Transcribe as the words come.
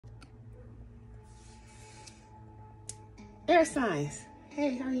Air signs.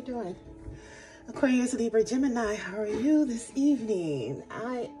 Hey, how are you doing? Aquarius Libra Gemini, how are you this evening?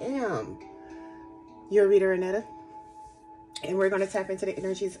 I am your reader, Annetta. And we're going to tap into the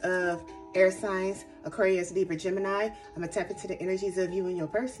energies of air signs, Aquarius Libra Gemini. I'm going to tap into the energies of you and your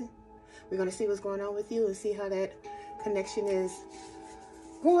person. We're going to see what's going on with you and see how that connection is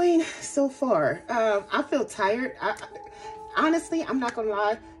going so far. I feel tired. Honestly, I'm not going to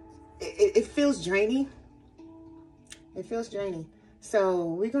lie. It feels draining. It feels draining. So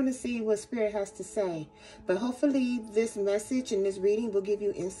we're going to see what Spirit has to say. But hopefully this message and this reading will give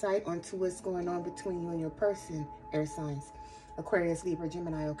you insight onto what's going on between you and your person, air signs, Aquarius, Libra,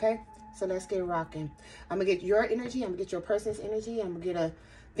 Gemini, okay? So let's get rocking. I'm going to get your energy. I'm going to get your person's energy. I'm going to get a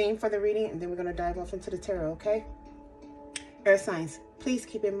theme for the reading. And then we're going to dive off into the tarot, okay? Air signs, please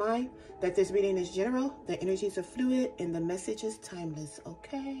keep in mind that this reading is general, the energies are fluid, and the message is timeless,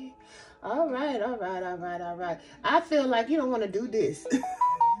 okay? All right, all right, all right, all right. I feel like you don't want to do this.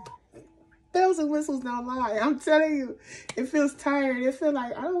 Bells and whistles don't lie. I'm telling you, it feels tired. It feels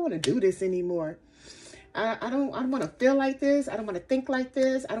like I don't want to do this anymore. I don't want to feel like this. I don't want to think like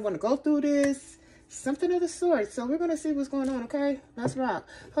this. I don't want to go through this. Something of the sort. So we're going to see what's going on, okay? Let's rock.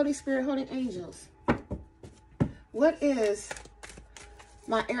 Holy Spirit, holy angels. What is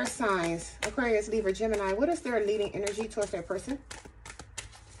my air signs, Aquarius, Libra, Gemini? What is their leading energy towards their person?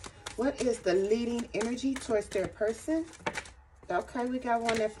 What is the leading energy towards their person? Okay, we got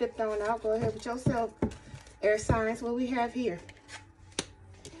one that flipped on out. Go ahead with yourself, air signs. What we have here?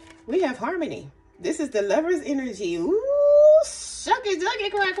 We have harmony. This is the lover's energy. Ooh, shucky, ducky,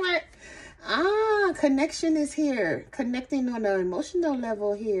 quack, quack. Ah, connection is here. Connecting on an emotional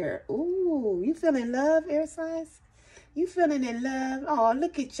level here. Ooh, you feeling love, air signs? You feeling in love? Oh,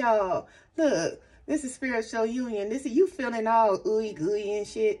 look at y'all. Look, this is spiritual union. This is you feeling all ooey gooey and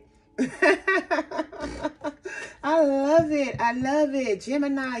shit. I love it. I love it.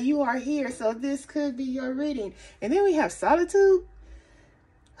 Gemini, you are here. So this could be your reading. And then we have solitude.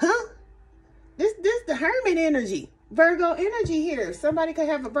 Huh? This the hermit energy. Virgo energy here. Somebody could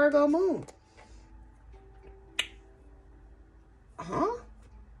have a Virgo moon. Huh?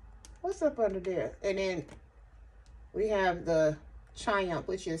 What's up under there? And then we have the triumph,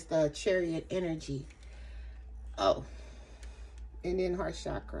 which is the chariot energy. Oh. And then heart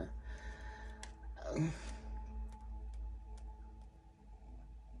chakra.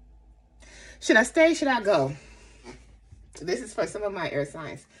 Should I stay? Should I go? This is for some of my air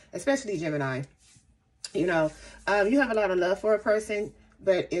signs, especially Gemini. You know, you have a lot of love for a person,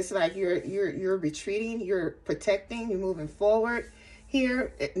 but it's like you're retreating, you're protecting, you're moving forward.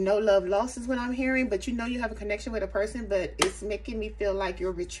 Here, no love lost is what I'm hearing, but you know you have a connection with a person, but it's making me feel like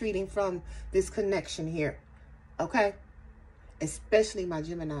you're retreating from this connection here, okay? Especially my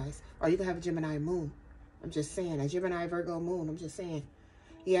Geminis, or you can have a Gemini moon. I'm just saying, a Gemini Virgo moon, I'm just saying.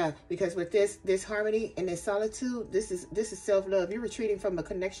 Yeah, because with this harmony and this solitude, this is self-love. You're retreating from a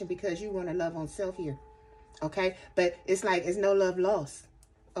connection because you want to love on self here, okay? But it's like it's no love lost,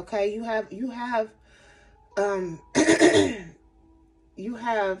 okay? You have you have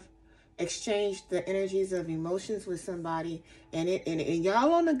exchanged the energies of emotions with somebody, and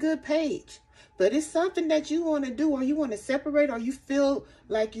y'all on a good page. But it's something that you want to do, or you want to separate, or you feel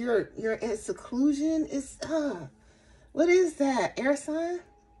like you're in seclusion. It's what is that? Air sign?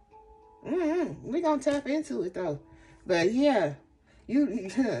 We're gonna tap into it though. But yeah, you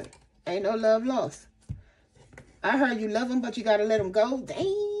ain't no love lost. I heard you love them, but you gotta let them go.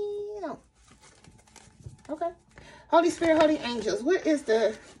 Damn. Okay. Holy Spirit, holy angels, what is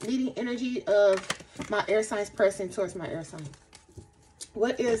the leading energy of my air signs person towards my air sign?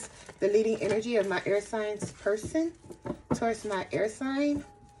 What is the leading energy of my air signs person towards my air sign?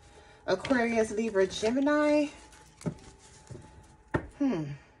 Aquarius, Libra, Gemini.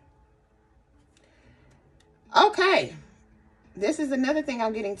 Okay. This is another thing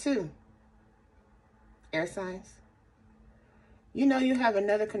I'm getting too. Air signs. You know you have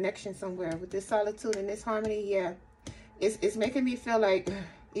another connection somewhere with this solitude and this harmony. Yeah. It's making me feel like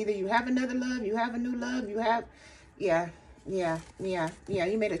either you have another love, you have a new love, you have, yeah,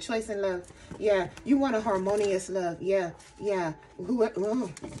 you made a choice in love. Yeah, you want a harmonious love. Yeah.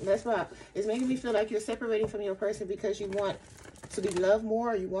 That's right. It's making me feel like you're separating from your person because you want to be loved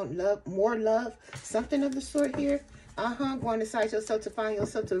more, you want more love, something of the sort here. Going inside yourself to find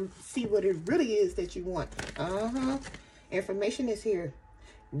yourself, to see what it really is that you want. Information is here.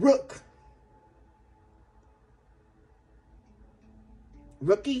 Rook.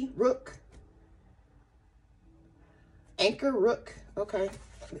 Rookie, rook. Anchor, rook. Okay.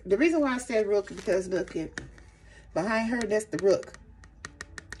 The reason why I said rook because look, behind her, that's the rook.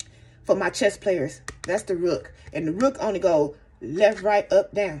 For my chess players. That's the rook. And the rook only go left, right,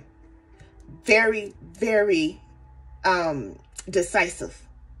 up, down. Very, very decisive.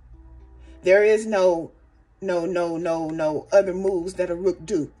 There is no other moves that a rook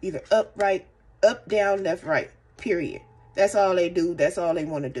do. Either up, right, up, down, left, right. Period. That's all they do. That's all they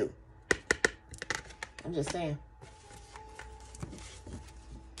want to do. I'm just saying.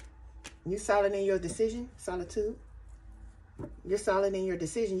 You solid in your decision? Solitude? You're solid in your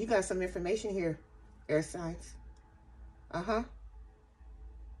decision. You got some information here, air signs. Uh-huh.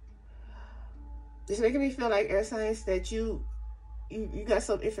 It's making me feel like, air signs, that you got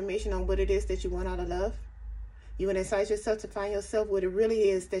some information on what it is that you want out of love. You went inside yourself to find yourself what it really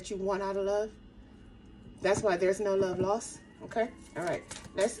is that you want out of love. That's why there's no love lost. Okay? All right.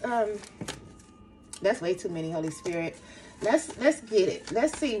 That's way too many, Holy Spirit. Let's get it.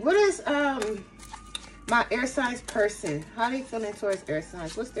 Let's see. What is my air signs person? How are they feeling towards air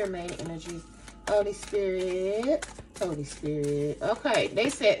signs? What's their main energy? Holy Spirit. Holy Spirit. Okay. They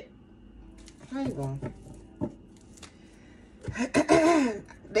said, how you going?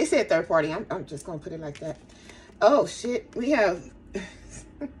 They said third party. I'm just going to put it like that. Oh, shit. We have...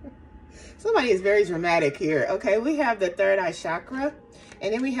 Somebody is very dramatic here. Okay, we have the third eye chakra.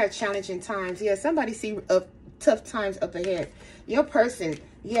 And then we have challenging times. Yeah, somebody see tough times up ahead. Your person,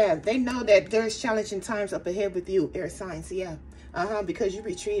 yeah, they know that there's challenging times up ahead with you, air signs. Yeah, because you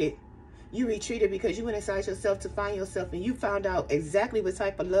retreated. You retreated because you went inside yourself to find yourself, and you found out exactly what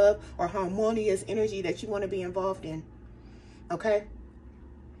type of love or harmonious energy that you want to be involved in. Okay?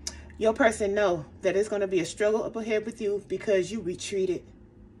 Your person know that it's going to be a struggle up ahead with you because you retreated.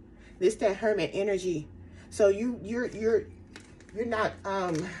 This that hermit energy. So you're not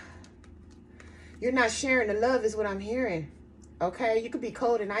sharing the love is what I'm hearing. Okay, you could be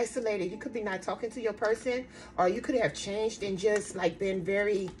cold and isolated. You could be not talking to your person, or you could have changed and just like been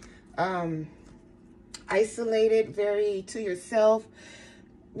very isolated, very to yourself.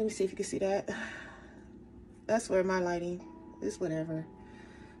 Let me see if you can see that. That's where my lighting is, whatever.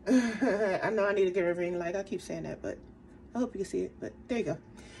 I know I need to get a ring light. I keep saying that, but I hope you can see it. But there you go.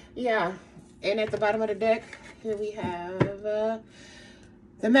 Yeah, and at the bottom of the deck, here we have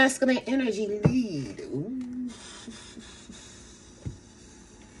the masculine energy lead. Ooh.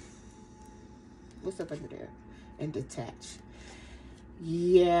 What's up under there? And detach.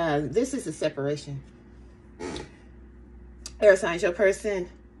 Yeah, this is a separation. Air signs, your person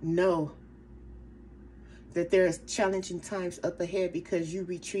know that there's challenging times up ahead because you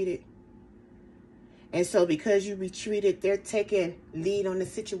retreated. And so because you retreated, they're taking lead on the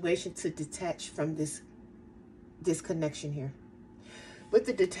situation to detach from this connection here. With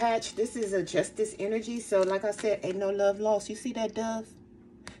the detached, this is a justice energy. So like I said, ain't no love lost. You see that, dove?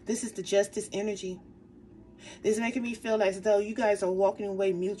 This is the justice energy. This is making me feel as though you guys are walking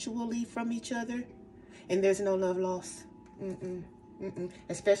away mutually from each other. And there's no love lost.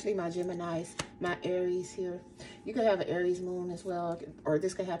 Especially my Geminis, my Aries here. You could have an Aries moon as well. Or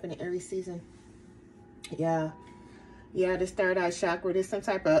this could happen in Aries season. Yeah, this third eye chakra, there's some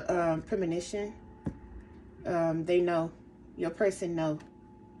type of premonition. They know, your person know.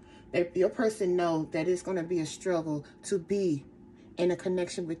 Your person know that it's going to be a struggle to be in a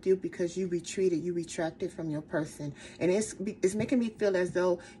connection with you because you retreated, you retracted from your person. And it's making me feel as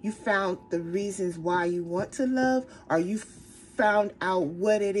though you found the reasons why you want to love, or you found out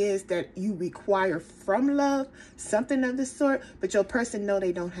what it is that you require from love, something of the sort, but your person know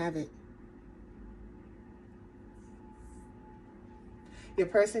they don't have it. Your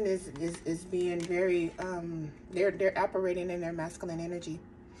person is being very, they're operating in their masculine energy.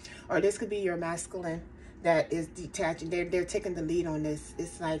 Or this could be your masculine that is detaching. They're taking the lead on this.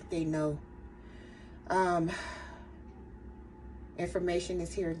 It's like they know. Information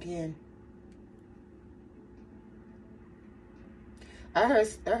is here again. I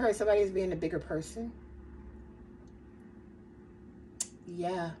heard somebody is being a bigger person.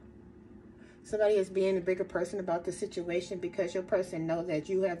 Yeah. Somebody is being a bigger person about the situation because your person knows that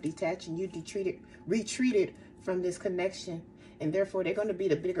you have detached and you retreated from this connection, and therefore they're going to be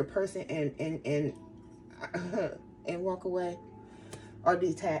the bigger person and walk away or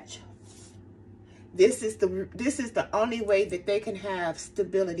detach. This is the only way that they can have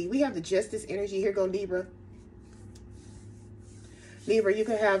stability. We have the justice energy. Here go Libra. Libra, you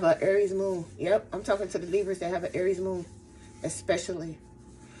can have an Aries moon. Yep, I'm talking to the Libras that have an Aries moon, especially.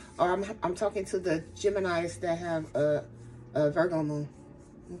 Or I'm talking to the Geminis that have a Virgo moon.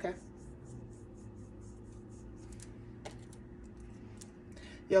 Okay.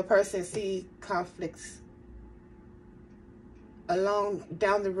 Your person see conflicts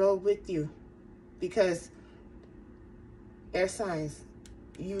down the road with you because air signs,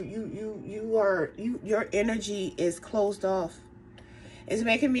 your energy is closed off. It's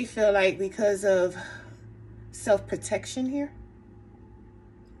making me feel like because of self-protection here.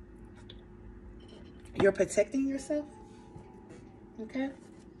 You're protecting yourself. Okay.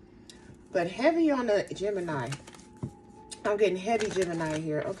 But heavy on the Gemini. I'm getting heavy Gemini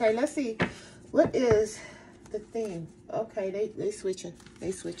here. Okay, let's see. What is the theme? Okay, they switching.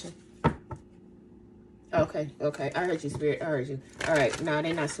 They switching. Okay. I heard you, Spirit. I heard you. All right, no,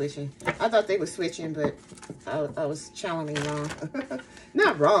 they're not switching. I thought they were switching, but I was channeling wrong.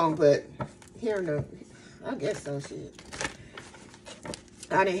 Not wrong, but hearing the, I guess so, shit.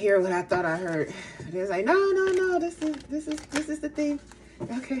 I didn't hear what I thought I heard. It was like, no, this is the thing.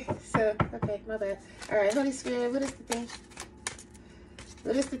 Okay, so, okay, my bad. All right, Holy Spirit, what is the thing?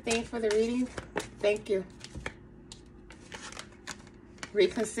 What is the thing for the reading? Thank you.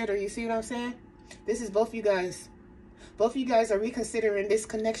 Reconsider. You see what I'm saying? This is both you guys. Both of you guys are reconsidering this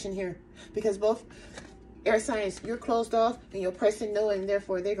connection here. Because both air signs, you're closed off and your person know, and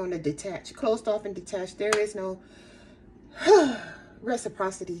therefore they're going to detach. Closed off and detached. There is no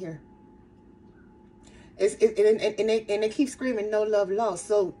reciprocity here. And they keep screaming no love lost.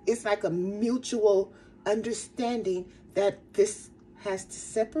 So it's like a mutual understanding that this has to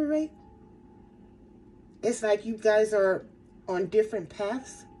separate. It's like you guys are on different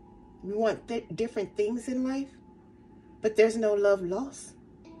paths. You want different things in life, but there's no love lost.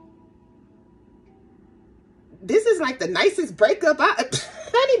 This is like the nicest breakup.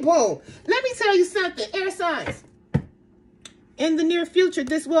 Honey boom. Let me tell you something, air signs. In the near future,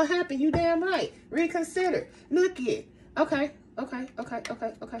 this will happen. You damn right. Reconsider. Look it. Okay. And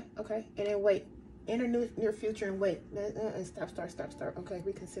then wait. In the near future and wait. Stop. Okay,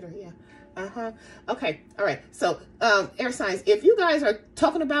 reconsider. Yeah. Okay. All right. So, air signs, if you guys are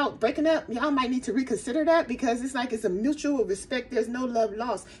talking about breaking up, y'all might need to reconsider that, because it's like it's a mutual respect. There's no love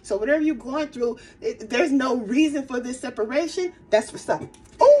lost. So whatever you're going through, there's no reason for this separation. That's for something.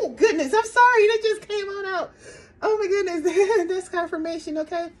 Oh, goodness. I'm sorry. That just came on out. Oh, my goodness. That's confirmation,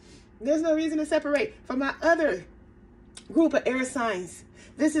 okay? There's no reason to separate. For my other group of air signs,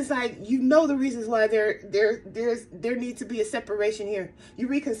 this is like, you know the reasons why there needs to be a separation here. You're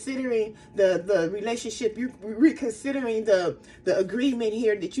reconsidering the relationship. You're reconsidering the agreement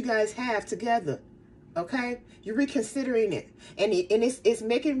here that you guys have together, okay? You're reconsidering it. And it's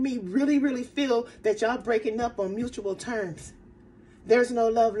making me really, really feel that y'all breaking up on mutual terms. There's no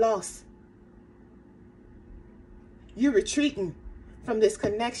love lost. You're retreating from this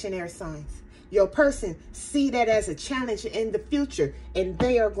connection, air signs. Your person see that as a challenge in the future, and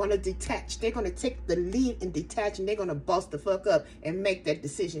they are going to detach. They're going to take the lead and detach, and they're going to boss the fuck up and make that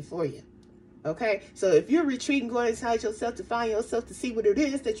decision for you. Okay? So if you're retreating, going inside yourself to find yourself, to see what it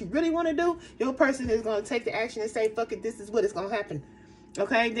is that you really want to do, your person is going to take the action and say, fuck it, this is what is going to happen.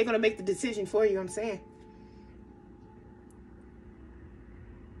 Okay? They're going to make the decision for you, I'm saying.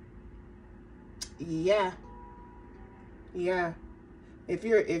 Yeah. Yeah. If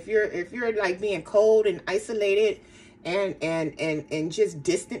you're like being cold and isolated and just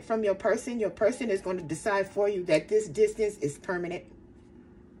distant from your person is going to decide for you that this distance is permanent.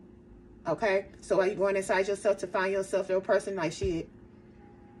 Okay? So are you going inside yourself to find yourself, your person like shit?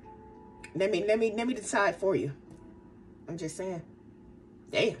 Let me decide for you. I'm just saying.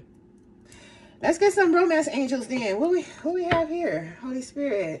 Damn. Let's get some romance angels then. Who we have here? Holy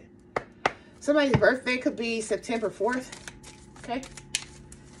Spirit. Somebody's birthday could be September 4th. Okay?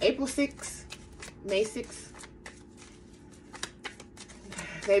 April 6th, May 6th.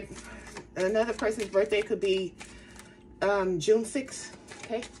 Another person's birthday could be June 6th.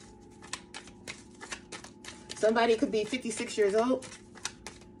 Okay? Somebody could be 56 years old.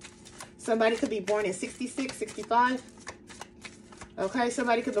 Somebody could be born in 66, 65. Okay?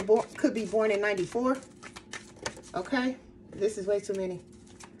 Somebody could be born in 94. Okay? This is way too many.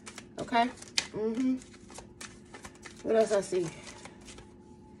 Okay? What else I see?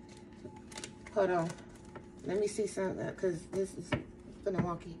 Hold on. Let me see something, because this is gonna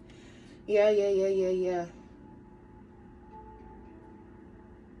wonky. Yeah.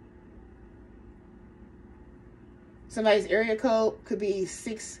 Somebody's area code could be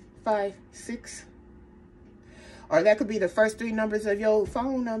 656. Or that could be the first 3 numbers of your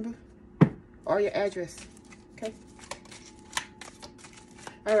phone number or your address. Okay?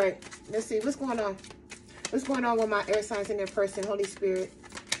 All right. Let's see. What's going on? What's going on with my air signs in their person? Holy Spirit.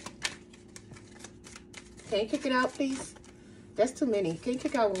 Can you kick it out, please? That's too many. Can you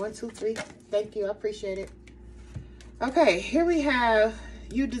kick out 1, 2, 3? Thank you. I appreciate it. Okay. Here we have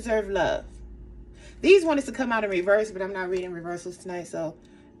You Deserve Love. These wanted to come out in reverse, but I'm not reading reversals tonight. So,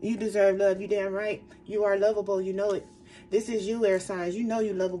 you deserve love. You damn right. You are lovable. You know it. This is you, air signs. You know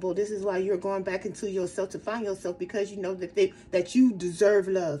you're lovable. This is why you're going back into yourself to find yourself, because you know that you deserve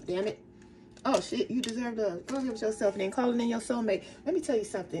love. Damn it. Oh, shit. You deserve love. Go ahead with yourself and then calling in your soulmate. Let me tell you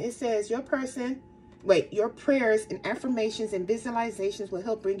something. It says your prayers and affirmations and visualizations will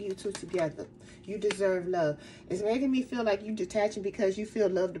help bring you two together. You deserve love. It's making me feel like you're detaching because you feel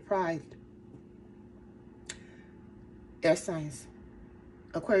love deprived. Air signs.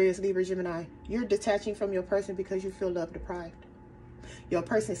 Aquarius, Libra, Gemini. You're detaching from your person because you feel love deprived. Your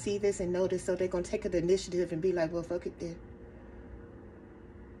person see this and know this, so they're going to take the initiative and be like, well, fuck it then.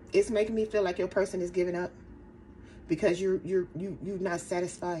 It's making me feel like your person is giving up because you're not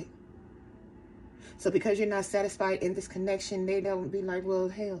satisfied. So because you're not satisfied in this connection, they don't be like, well,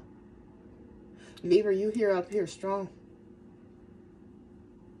 hell. Libra, you here up here strong.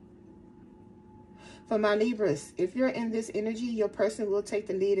 For my Libras, if you're in this energy, your person will take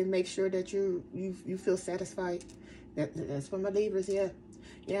the lead and make sure that you feel satisfied. That's for my Libras, yeah.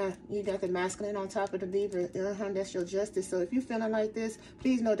 Yeah, you got the masculine on top of the Libra. That's your justice. So if you're feeling like this,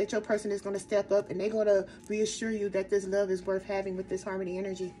 please know that your person is going to step up and they're going to reassure you that this love is worth having with this harmony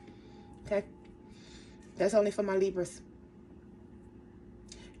energy. Okay? That's only for my Libras.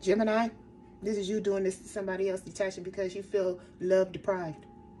 Gemini, this is you doing this to somebody else, detaching because you feel love deprived.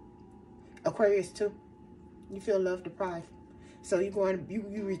 Aquarius too. You feel love deprived. So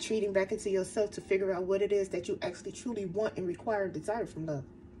you retreating back into yourself to figure out what it is that you actually truly want and require and desire from love.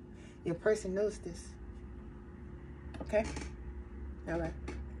 Your person knows this. Okay? All right.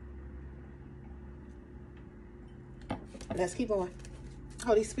 Let's keep going.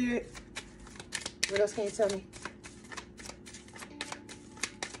 Holy Spirit, what else can you tell me?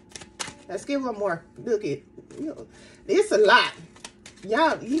 Let's get one more. Look it. It's a lot.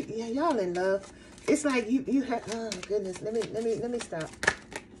 Y'all in love. It's like you have, oh goodness, let me stop.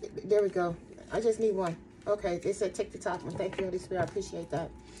 There we go. I just need one. Okay, they said take the top one. Thank you, Holy Spirit. I appreciate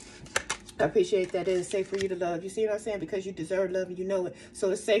that. I appreciate that. It is safe for you to love. You see what I'm saying? Because you deserve love and you know it. So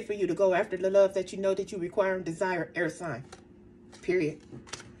it's safe for you to go after the love that you know that you require and desire, air sign. Period.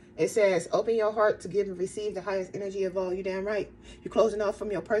 It says, open your heart to give and receive the highest energy of all. You damn right. You're closing off from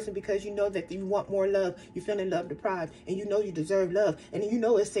your person because you know that you want more love. You're feeling love deprived. And you know you deserve love. And you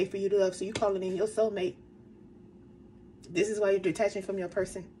know it's safe for you to love. So you're calling in your soulmate. This is why you're detaching from your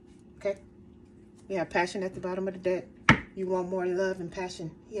person. Okay? Yeah, passion at the bottom of the deck. You want more love and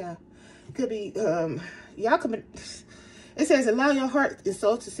passion. Yeah. Could be, y'all could. It says, allow your heart and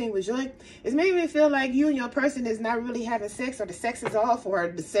soul to sing with joy. It's making me feel like you and your person is not really having sex, or the sex is off, or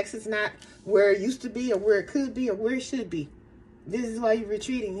the sex is not where it used to be, or where it could be, or where it should be. This is why you're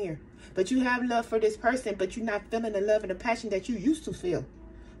retreating here. But you have love for this person, but you're not feeling the love and the passion that you used to feel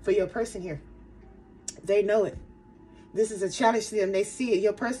for your person here. They know it. This is a challenge to them. They see it.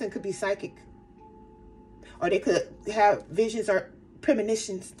 Your person could be psychic. Or they could have visions or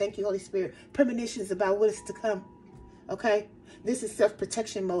premonitions. Thank you, Holy Spirit. Premonitions about what is to come. Okay, this is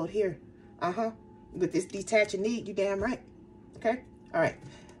self-protection mode here. With this detach and need, you damn right. Okay, all right.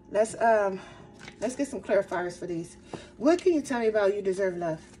 Let's get some clarifiers for these. What can you tell me about you deserve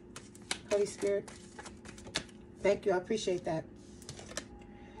love? Holy Spirit, thank you. I appreciate that.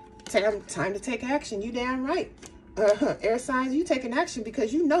 Time to take action. You damn right. Air signs, you taking action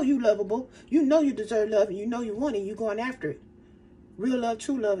because you know you lovable. You know you deserve love, and you know you want it. You going after it. Real love,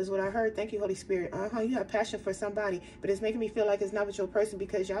 true love is what I heard. Thank you, Holy Spirit. You have passion for somebody, but it's making me feel like it's not with your person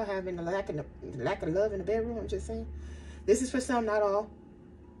because y'all having a lack of love in the bedroom. I'm just saying. This is for some, not all.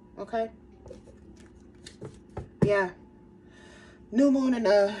 Okay? Yeah. New moon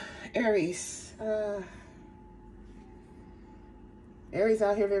in Aries. Aries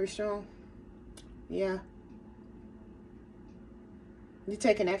out here very strong. Yeah. You're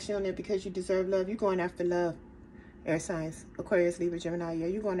taking action on it because you deserve love. You're going after love. Air signs, Aquarius, Libra, Gemini. Yeah,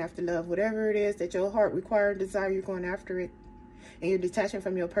 you're going after love. Whatever it is that your heart requires, desire, you're going after it. And you're detaching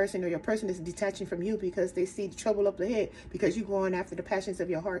from your person, or your person is detaching from you because they see the trouble up ahead because you're going after the passions of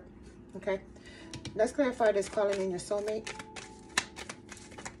your heart. Okay? Let's clarify this calling in your soulmate.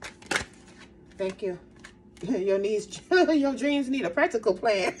 Thank you. Your needs, your dreams need a practical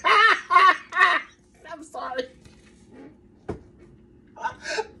plan. I'm sorry.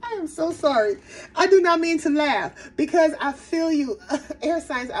 I am so sorry. I do not mean to laugh because I feel you. Air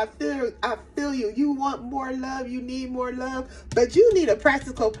signs, I feel you. You want more love. You need more love. But you need a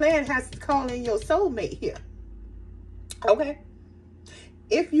practical plan. Has to call in your soulmate here. Okay?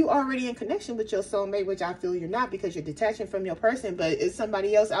 If you already in connection with your soulmate, which I feel you're not because you're detaching from your person, but it's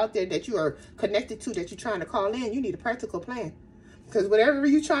somebody else out there that you are connected to that you're trying to call in, you need a practical plan. Because whatever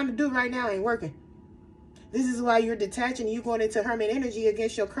you're trying to do right now ain't working. This is why you're detaching and you're going into hermit energy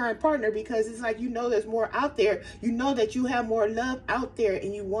against your current partner, because it's like, you know, there's more out there. You know that you have more love out there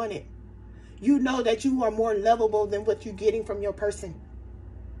and you want it. You know that you are more lovable than what you're getting from your person.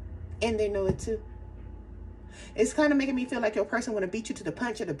 And they know it too. It's kind of making me feel like your person want to beat you to the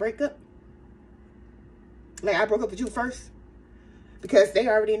punch of the breakup. Like, I broke up with you first. Because they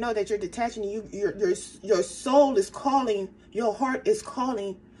already know that you're detaching. Your soul is calling. Your heart is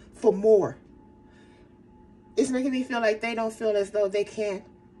calling for more. It's making me feel like they don't feel as though they can.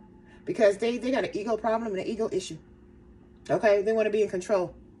 Because they got an ego problem and an ego issue. Okay? They want to be in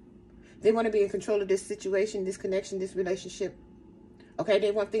control. They want to be in control of this situation, this connection, this relationship. Okay? They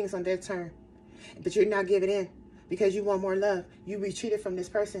want things on their turn. But you're not giving in. Because you want more love. You retreated from this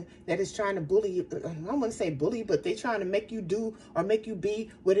person that is trying to bully you. I wouldn't say bully, but they trying to make you do or make you be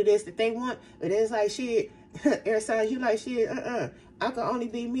what it is that they want. But it's like, shit, air signs, you like, shit, I can only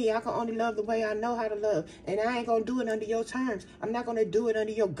be me. I can only love the way I know how to love. And I ain't going to do it under your terms. I'm not going to do it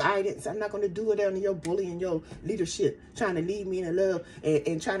under your guidance. I'm not going to do it under your bullying, your leadership, trying to lead me in love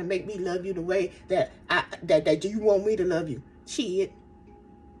and trying to make me love you the way that that you want me to love you. Shit.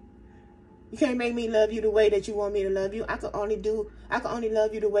 You can't make me love you the way that you want me to love you. I can only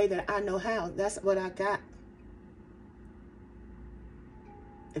love you the way that I know how. That's what I got.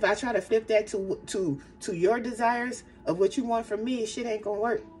 If I try to flip that to your desires of what you want from me, shit ain't gonna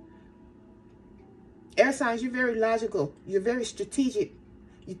work. Air signs, you're very logical. You're very strategic.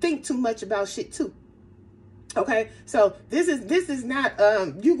 You think too much about shit too. Okay, so this is not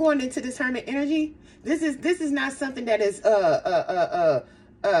you going into this hermit energy. This is not something that is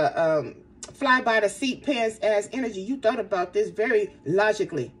fly by the seat pants ass energy. You thought about this very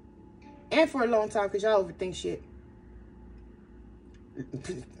logically. And for a long time, because y'all overthink shit.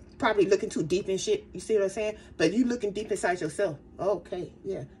 Probably looking too deep in shit. You see what I'm saying? But you looking deep inside yourself. Okay,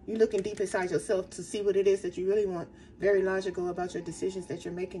 yeah. You looking deep inside yourself to see what it is that you really want. Very logical about your decisions that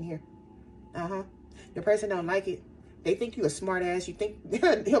you're making here. Your person don't like it. They think you a smart ass. You think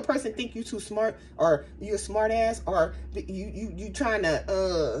your person think you too smart, or you a smart ass, or you trying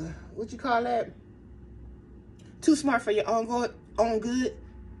to what you call that? Too smart for your own good,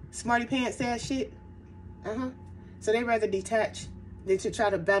 smarty pants ass shit. So they rather detach than to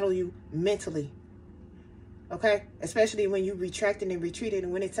try to battle you mentally. Okay, especially when you retracted and retreated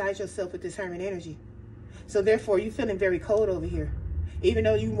and went inside yourself with this hermit energy. So therefore, you feeling very cold over here. Even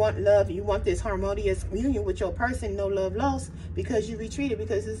though you want love, you want this harmonious union with your person, no love lost, because you retreated,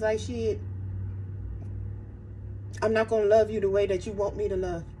 because it's like, shit, I'm not going to love you the way that you want me to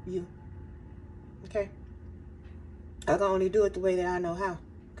love you. Okay? I can only do it the way that I know how.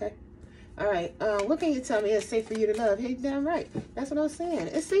 Okay? All right. What can you tell me it's safe for you to love? Hey, damn right. That's what I'm saying.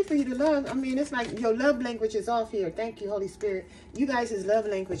 It's safe for you to love. I mean, it's like your love language is off here. Thank you, Holy Spirit. You guys' love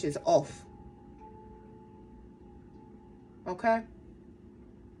language is off. Okay?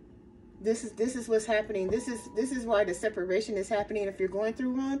 This is what's happening. This is why the separation is happening if you're going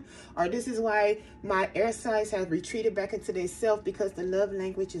through one, or this is why my air signs have retreated back into their self, because the love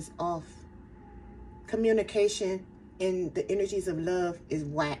language is off. Communication in the energies of love is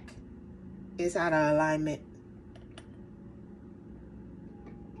whack. It's out of alignment.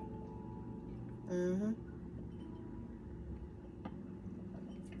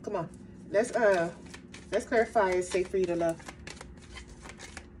 Come on. Let's clarify it's safe for you to love.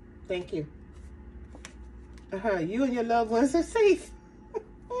 Thank you. You and your loved ones are safe.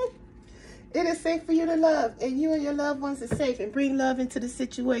 It is safe for you to love, and you and your loved ones are safe, and bring love into the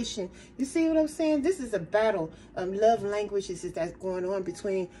situation. You see what I'm saying? This is a battle of love languages that's going on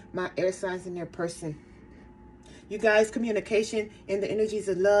between my air signs and their person. You guys' communication and the energies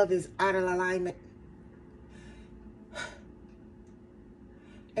of love is out of alignment.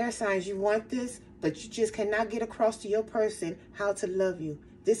 Air signs, you want this, but you just cannot get across to your person how to love you.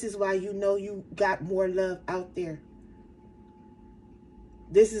 This is why you know you got more love out there.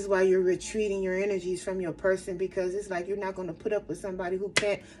 This is why you're retreating your energies from your person, because it's like you're not going to put up with somebody who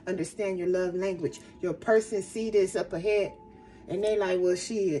can't understand your love language. Your person see this up ahead, and they like, well,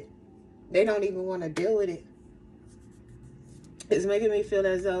 shit. They don't even want to deal with it. It's making me feel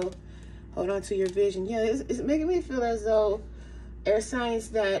as though, hold on to your vision. Yeah, it's making me feel as though air signs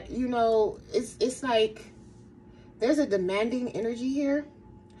that, you know, it's like there's a demanding energy here.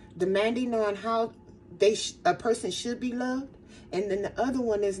 Demanding on how a person should be loved, and then the other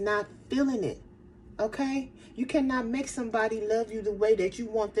one is not feeling it. Okay? You cannot make somebody love you the way that you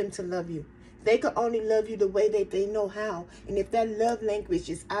want them to love you. They can only love you the way that they know how. And if that love language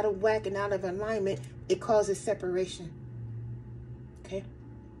is out of whack and out of alignment, it causes separation. Okay?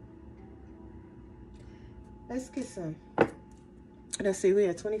 Let's get some. Let's see, we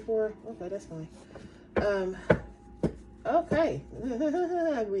have 24. Okay, that's fine. Okay.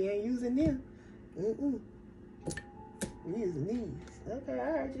 We ain't using them. We using these. Okay, I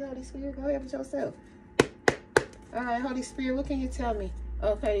heard you, Holy Spirit. Go ahead with yourself. All right, Holy Spirit, what can you tell me?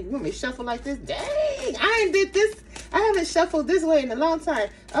 Okay, you want me to shuffle like this? Dang, I ain't did this. I haven't shuffled this way in a long time.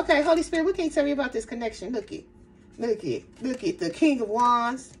 Okay, Holy Spirit, what can you tell me about this connection? Look it. Look it. Look it. The King of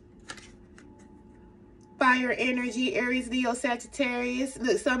Wands. Fire energy, Aries, Leo, Sagittarius.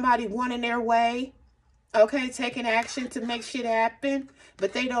 Look, somebody wanting their way. Okay, taking action to make shit happen.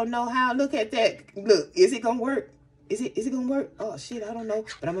 But they don't know how. Look at that. Look, is it going to work? Is it going to work? Oh, shit, I don't know.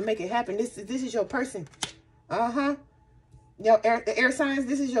 But I'm going to make it happen. This is your person. Uh-huh. Yo, air signs,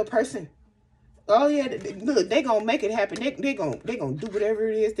 this is your person. Oh, yeah, look, they going to make it happen. They gonna do whatever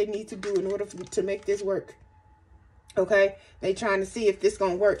it is they need to do in order to make this work. Okay? They trying to see if this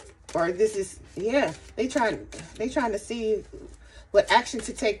going to work. Or this is, yeah, they trying to see what action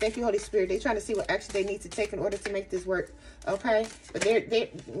to take. Thank you, Holy Spirit. They trying to see what action they need to take in order to make this work. Okay? But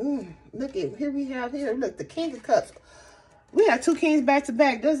look at, here we have, look, the King of Cups. We have two kings back to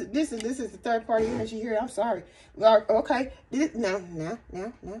back. This is the third party energy here. I'm sorry. Okay. No.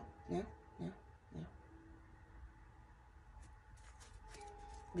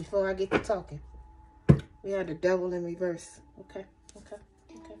 Before I get to talking, we have the devil in reverse. Okay.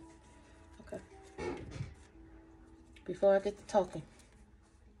 Before I get to talking.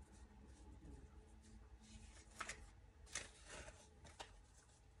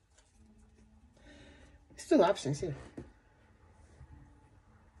 There's two options here.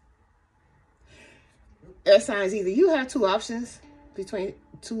 Air signs, either you have two options between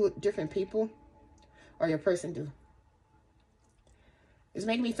two different people or your person do. It's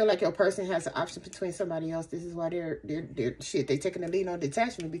making me feel like your person has an option between somebody else. This is why they're taking the lead on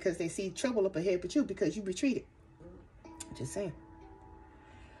detachment, because they see trouble up ahead with you because you retreated. Just saying.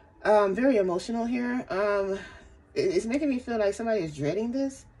 Very emotional here. It's making me feel like somebody is dreading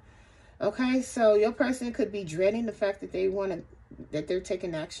this. Okay, so your person could be dreading the fact that that they're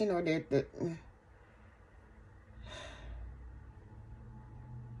taking action, or that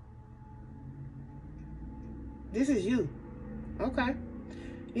this is you. Okay.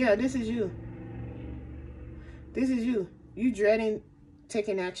 Yeah, this is you. This is you. You dreading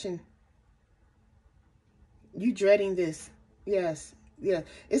taking action. You dreading this. Yes. Yeah.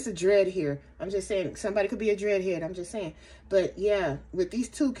 It's a dread here. I'm just saying. Somebody could be a dreadhead. I'm just saying. But yeah, with these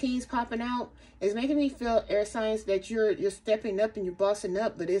two keys popping out, it's making me feel, air signs, that you're stepping up and you're bossing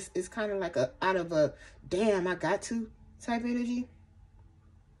up, but it's kind of like out of a damn, I got to type energy.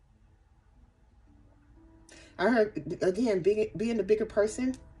 I heard, again, being the bigger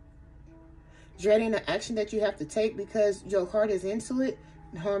person, dreading the action that you have to take because your heart is into it,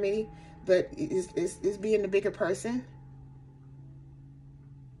 harmony, but it's being the bigger person.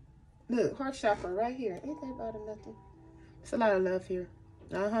 Look, heart chakra right here. Ain't that about nothing? It's a lot of love here.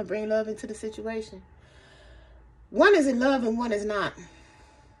 Bring love into the situation. One is in love and one is not.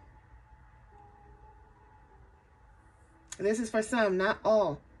 This is for some, not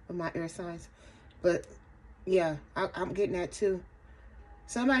all of my air signs, but yeah, I'm getting that too.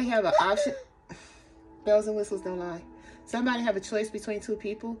 Somebody have an option. Bells and whistles don't lie. Somebody have a choice between two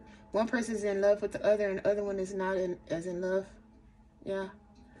people. One person is in love with the other, and the other one is not as in love. Yeah.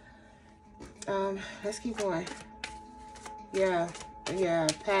 Let's keep going. Yeah.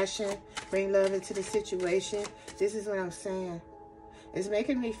 Passion. Bring love into the situation. This is what I'm saying. It's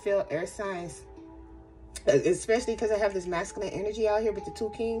making me feel, air signs, especially because I have this masculine energy out here with the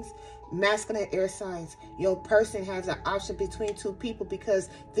two kings. Masculine air signs. Your person has an option between two people because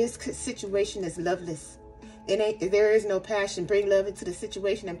this situation is loveless. There is no passion. Bring love into the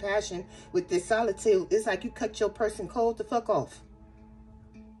situation and passion. With this solitude, it's like you cut your person cold the fuck off.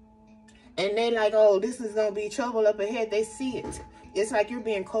 And they like, oh, this is going to be trouble up ahead. They see it. It's like you're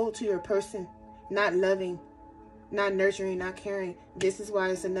being cold to your person. Not loving. Not nurturing. Not caring. This is why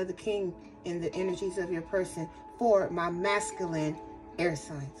it's another king in the energies of your person for my masculine air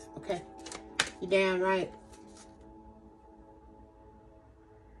signs. Okay? You damn right.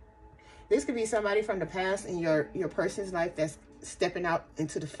 This could be somebody from the past in your person's life that's stepping out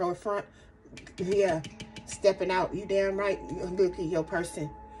into the forefront. Yeah, stepping out. You damn right. Look at your person.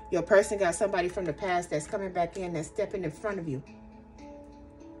 Your person got somebody from the past that's coming back in, that's stepping in front of you.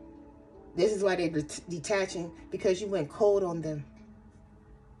 This is why they're detaching, because you went cold on them.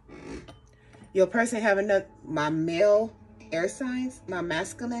 Your person have my male air signs, my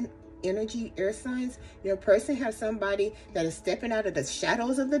masculine energy air signs. Your person has somebody that is stepping out of the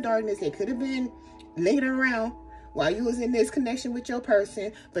shadows of the darkness. They could have been laying around while you was in this connection with your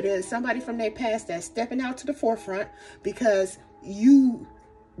person, but there's somebody from their past that's stepping out to the forefront because you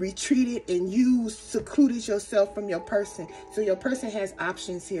retreated and you secluded yourself from your person. So your person has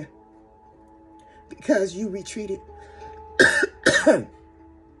options here because you retreated.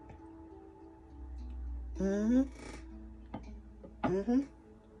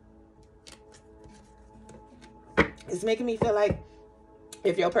 It's making me feel like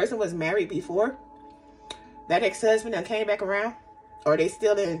if your person was married before, that ex-husband that came back around, or they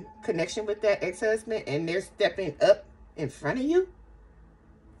still in connection with that ex-husband and they're stepping up in front of you.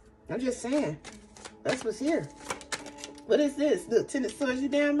 I'm just saying. That's what's here. What is this? Look, Ten of Swords, you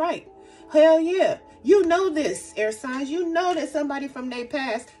damn right. Hell yeah. You know this, air signs. You know that somebody from their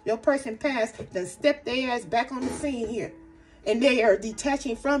past, your person past, then stepped their ass back on the scene here. And they are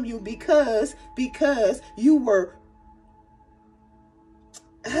detaching from you because you were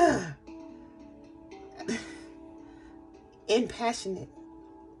impassionate.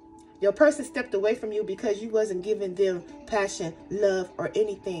 Your person stepped away from you because you wasn't giving them passion, love, or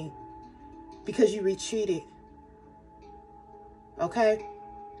anything. Because you retreated. Okay?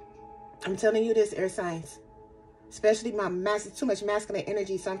 I'm telling you this, air signs. Especially my too much masculine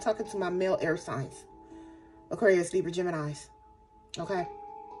energy. So I'm talking to my male air signs. Aquarius, Libra, Geminis. Okay?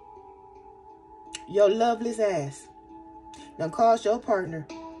 Your loveless ass done caused your partner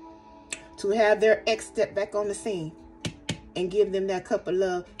to have their ex step back on the scene and give them that cup of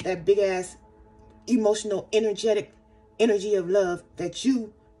love, that big ass emotional, energetic energy of love that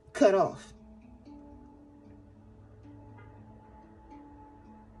you cut off.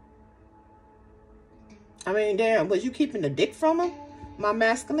 I mean, damn, was you keeping the dick from them? My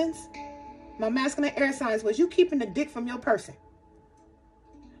masculines? My masculine air signs, was you keeping the dick from your person?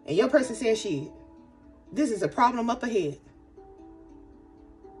 And your person said, shit, this is a problem up ahead.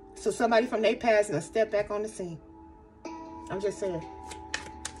 So somebody from their past and step back on the scene. I'm just saying.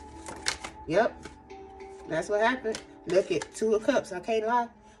 Yep. That's what happened. Look at Two of Cups. I can't lie.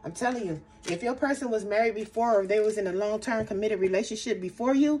 I'm telling you. If your person was married before or they was in a long-term committed relationship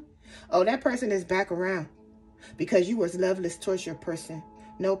before you, oh, that person is back around. Because you was loveless towards your person.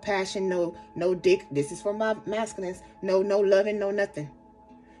 No passion, no dick. This is for my masculines. No loving, no nothing.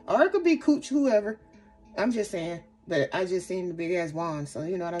 Or it could be cooch, whoever. I'm just saying. But I just seen the big ass wand. So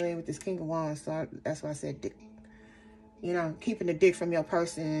you know what I mean with this King of Wands. So that's why I said dick. You know, keeping the dick from your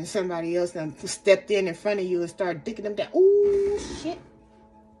person and somebody else done stepped in front of you and started dicking them down. Ooh, shit.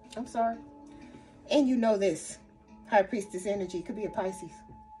 I'm sorry. And you know this. High Priestess energy. Could be a Pisces.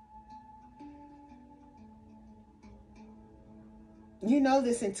 You know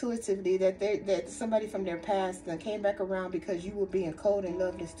this intuitively that somebody from their past that came back around because you were being cold and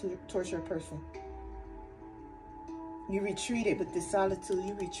loveless towards your person. You retreated with this solitude.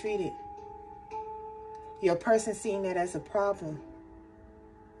 You retreated. Your person seeing that as a problem.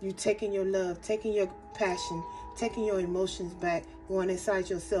 You taking your love, taking your passion, taking your emotions back, going inside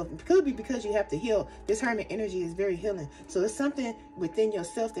yourself. It could be because you have to heal. This Hermit energy is very healing. So it's something within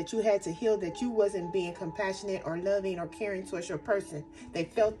yourself that you had to heal, that you wasn't being compassionate or loving or caring towards your person. They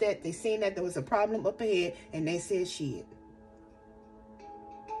felt that, they seen that there was a problem up ahead, and they said shit.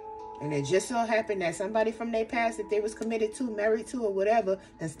 And it just so happened that somebody from their past that they was committed to, married to, or whatever,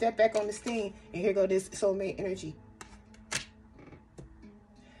 then step back on the scene, and here go this soulmate energy.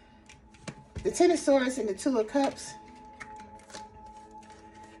 The Ten of Swords and the Two of Cups.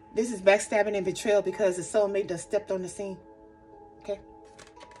 This is backstabbing and betrayal because the soulmate done stepped on the scene. Okay?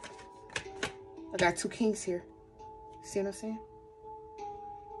 I got two kings here. See what I'm saying?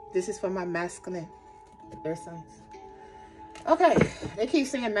 This is for my masculine air signs. Okay, they keep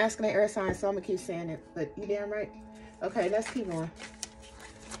saying masculine air signs, so I'm going to keep saying it. But you damn right. Okay, let's keep going.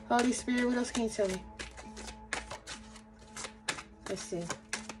 Holy Spirit, what else can you tell me? Let's see.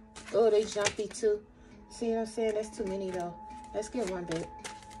 Oh, they jumpy too. See what I'm saying? That's too many though. Let's get one, babe.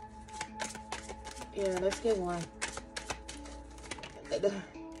 Yeah, let's get one.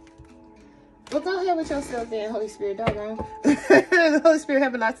 Well, go ahead with yourself then, Holy Spirit. Doggone. The Holy Spirit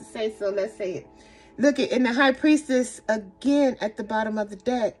have a lot to say, so let's say it. Look at in the High Priestess again at the bottom of the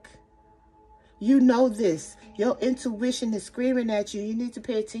deck. You know this. Your intuition is screaming at you. You need to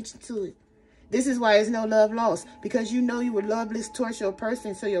pay attention to it. This is why there's no love lost. Because you know you were loveless towards your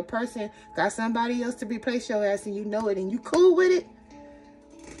person. So your person got somebody else to replace your ass and you know it. And you cool with it.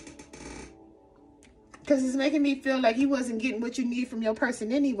 Because it's making me feel like you wasn't getting what you need from your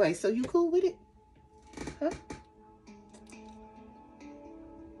person anyway. So you cool with it? Huh?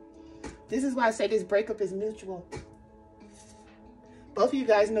 This is why I say this breakup is mutual. Both of you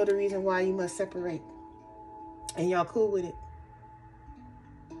guys know the reason why you must separate. And y'all cool with it.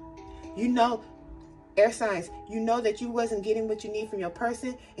 You know, air signs, you know that you wasn't getting what you need from your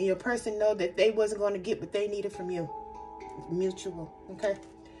person. And your person know that they wasn't going to get what they needed from you. Mutual, okay?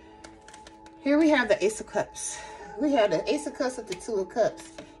 Here we have the Ace of Cups. We have the Ace of Cups with the Two of Cups.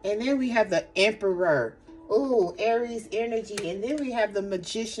 And then we have the Emperor. Oh, Aries energy. And then we have the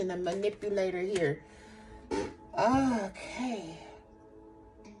Magician, the Manipulator here. Okay.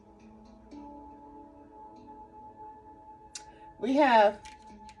 We have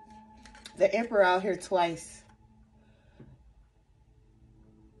the Emperor out here twice.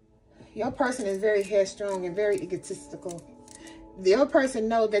 Your person is very headstrong and very egotistical. Your person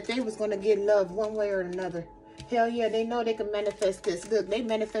know that they was going to get love one way or another. Hell yeah, they know they can manifest this. Look, they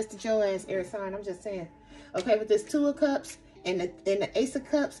manifested your ass, air sign. I'm just saying. Okay, with this Two of Cups and the Ace of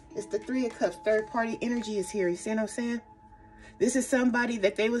Cups, it's the Three of Cups. Third party energy is here. You see what I'm saying? This is somebody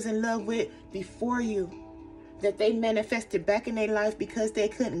that they was in love with before you, that they manifested back in their life because they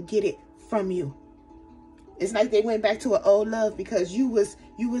couldn't get it from you. It's like they went back to an old love because you was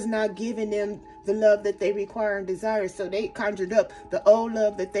not giving them the love that they require and desire. So they conjured up the old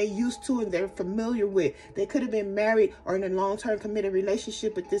love that they used to and they're familiar with. They could have been married or in a long-term committed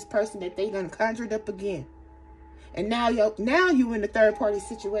relationship with this person that they done conjured up again. And now you in a third party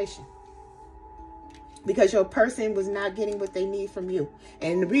situation. Because your person was not getting what they need from you.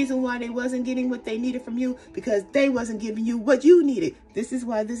 And the reason why they wasn't getting what they needed from you, because they wasn't giving you what you needed. This is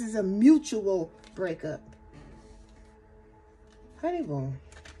why this is a mutual breakup. Honeymoon.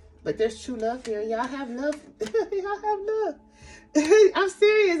 But there's true love here. Y'all have love. Y'all have love. I'm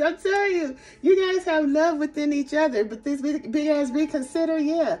serious. I'm telling you. You guys have love within each other. But this big ass reconsider,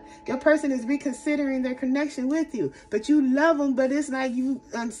 yeah. Your person is reconsidering their connection with you. But you love them, but it's like you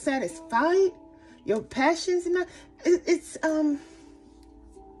unsatisfied. Your passion's not.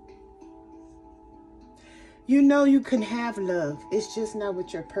 You know you can have love. It's just not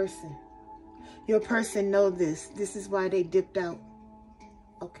with your person. Your person know this. This is why they dipped out.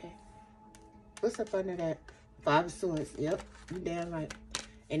 Okay. What's up under that? Five of Swords. Yep. You damn right.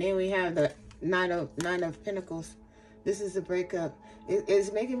 And then we have the Nine of Pentacles. This is a breakup.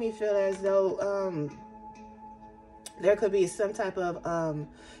 It's making me feel as though there could be some type of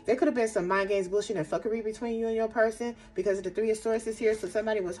there could have been some mind games, bullshit, and fuckery between you and your person because of the Three of Swords is here. So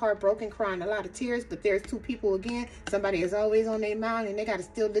somebody was heartbroken, crying a lot of tears, but there's two people again. Somebody is always on their mind and they got to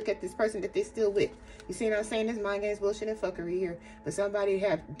still look at this person that they still with. You see what I'm saying? There's mind games, bullshit, and fuckery here. But somebody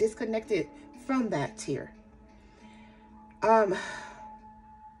have disconnected from that tier. Air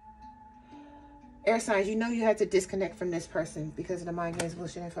signs, you know you have to disconnect from this person because of the mind games,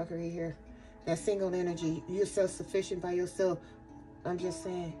 bullshit, and fuckery here. That single energy. You're self-sufficient by yourself. I'm just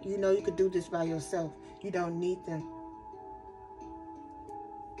saying. You know you could do this by yourself. You don't need them.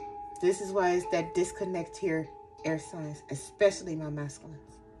 This is why it's that disconnect here, air signs. Especially my masculines.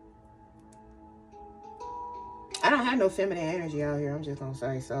 I don't have no feminine energy out here. I'm just going to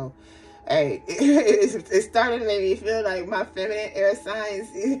say. So, hey, it started to make me feel like my feminine air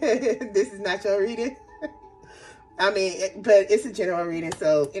signs. This is not your reading. I mean, but it's a general reading,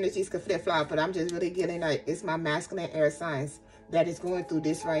 so energies could flip-flop, but I'm just really getting like, it's my masculine air signs that is going through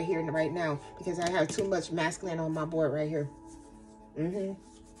this right here and right now, because I have too much masculine on my board right here.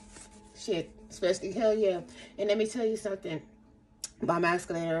 Shit, especially, hell yeah. And let me tell you something, my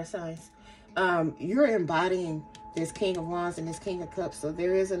masculine air signs. You're embodying this King of Wands and this King of Cups, so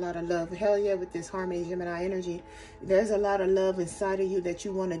there is a lot of love. Hell yeah, with this Harmony Gemini energy. There's a lot of love inside of you that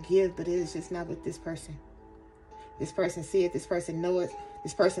you want to give, but it is just not with this person. This person see it, this person know it,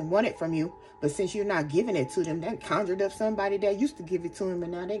 this person want it from you, but since you're not giving it to them, that conjured up somebody that used to give it to them,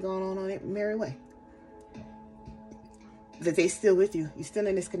 and now they going on it merry way. That they still with you. You're still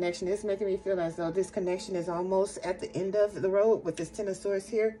in this connection. It's making me feel as though this connection is almost at the end of the road with this Ten of Swords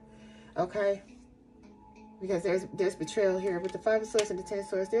here. Okay? Because there's betrayal here. With the Five of Swords and the Ten of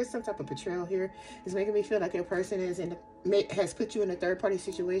Swords, there's some type of betrayal here. It's making me feel like your person is has put you in a third-party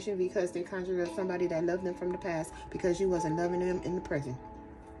situation because they conjured up somebody that loved them from the past because you wasn't loving them in the present.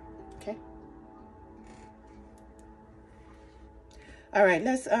 Okay? All right,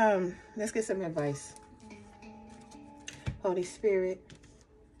 let's get some advice. Holy Spirit,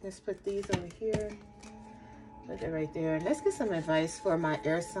 let's put these over here. Put that right there. Let's get some advice for my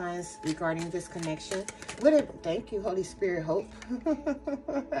air signs regarding this connection. Thank you, Holy Spirit. Hope.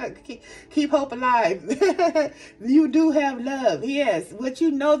 keep hope alive. You do have love. Yes. What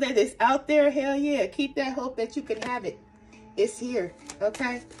you know that is out there, hell yeah. Keep that hope that you can have it. It's here.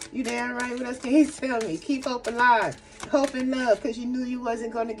 Okay? You damn right. What else can he tell me? Keep hope alive. Hope and love, because you knew you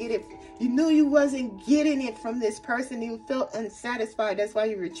wasn't going to get it. You knew you wasn't getting it from this person. You felt unsatisfied. That's why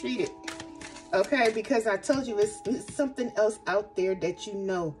you retreated. Okay, because I told you it's something else out there that you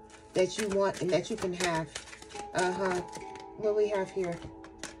know, that you want, and that you can have. What we have here?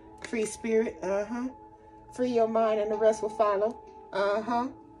 Free spirit. Free your mind and the rest will follow.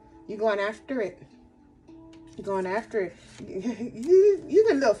 You're going after it. You're going after it.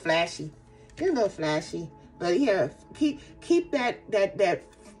 You're a little flashy. You're a little flashy. But yeah, keep that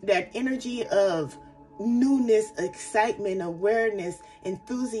energy of newness, excitement, awareness,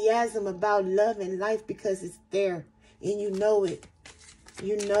 enthusiasm about love and life, because it's there and you know it.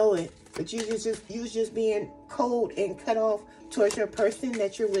 You know it. But you just being cold and cut off towards your person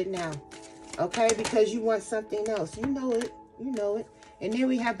that you're with now. Okay? Because you want something else. You know it. You know it. And then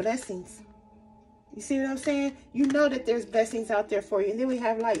we have blessings. You see what I'm saying? You know that there's blessings out there for you. And then we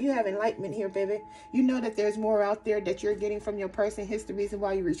have light. You have enlightenment here, baby. You know that there's more out there that you're getting from your person. Here's the reason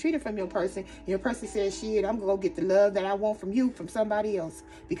why you retreated from your person. And your person says, shit, I'm going to get the love that I want from you, from somebody else.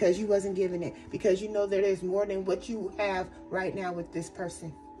 Because you wasn't giving it. Because you know that there's more than what you have right now with this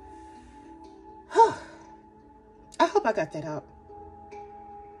person. I hope I got that out.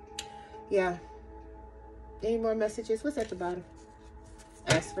 Yeah. Any more messages? What's at the bottom?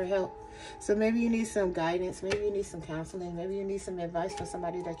 Ask for help. So maybe you need some guidance. Maybe you need some counseling. Maybe you need some advice from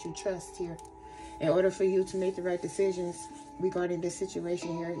somebody that you trust here in order for you to make the right decisions regarding this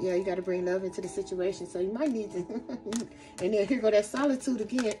situation here. Yeah, you got to bring love into the situation. So you might need to. And then here go that solitude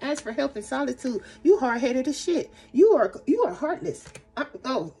again. Ask for help in solitude. You hard-headed as shit. You are heartless. I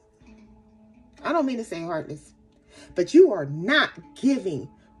don't mean to say heartless, but you are not giving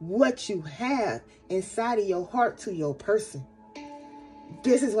what you have inside of your heart to your person.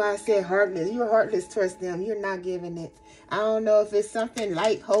 This is why I said heartless. You're heartless towards them. You're not giving it. I don't know if it's something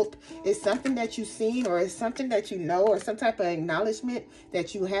like hope. It's something that you've seen, or it's something that you know, or some type of acknowledgement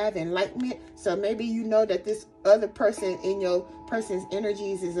that you have, enlightenment. So maybe you know that this other person in your person's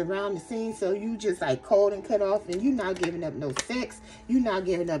energies is around the scene. So you just like cold and cut off, and you're not giving up no sex. You're not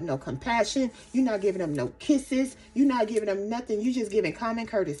giving up no compassion. You're not giving up no kisses. You're not giving up nothing. You're just giving common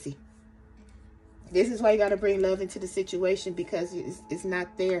courtesy. This is why you got to bring love into the situation, because it's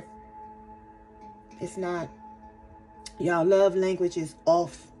not there. It's not. Y'all love language is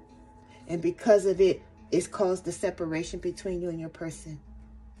off. And because of it, it's caused the separation between you and your person.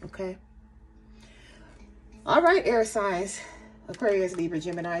 Okay? All right, air signs. Aquarius, Libra,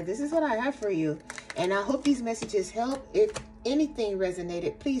 Gemini. This is what I have for you. And I hope these messages help. If anything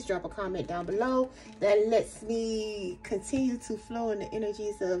resonated, please drop a comment down below. That lets me continue to flow in the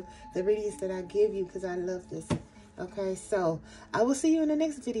energies of the readings that I give you, because I love this. Okay, so I will see you in the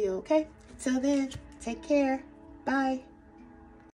next video, okay? Till then, take care. Bye.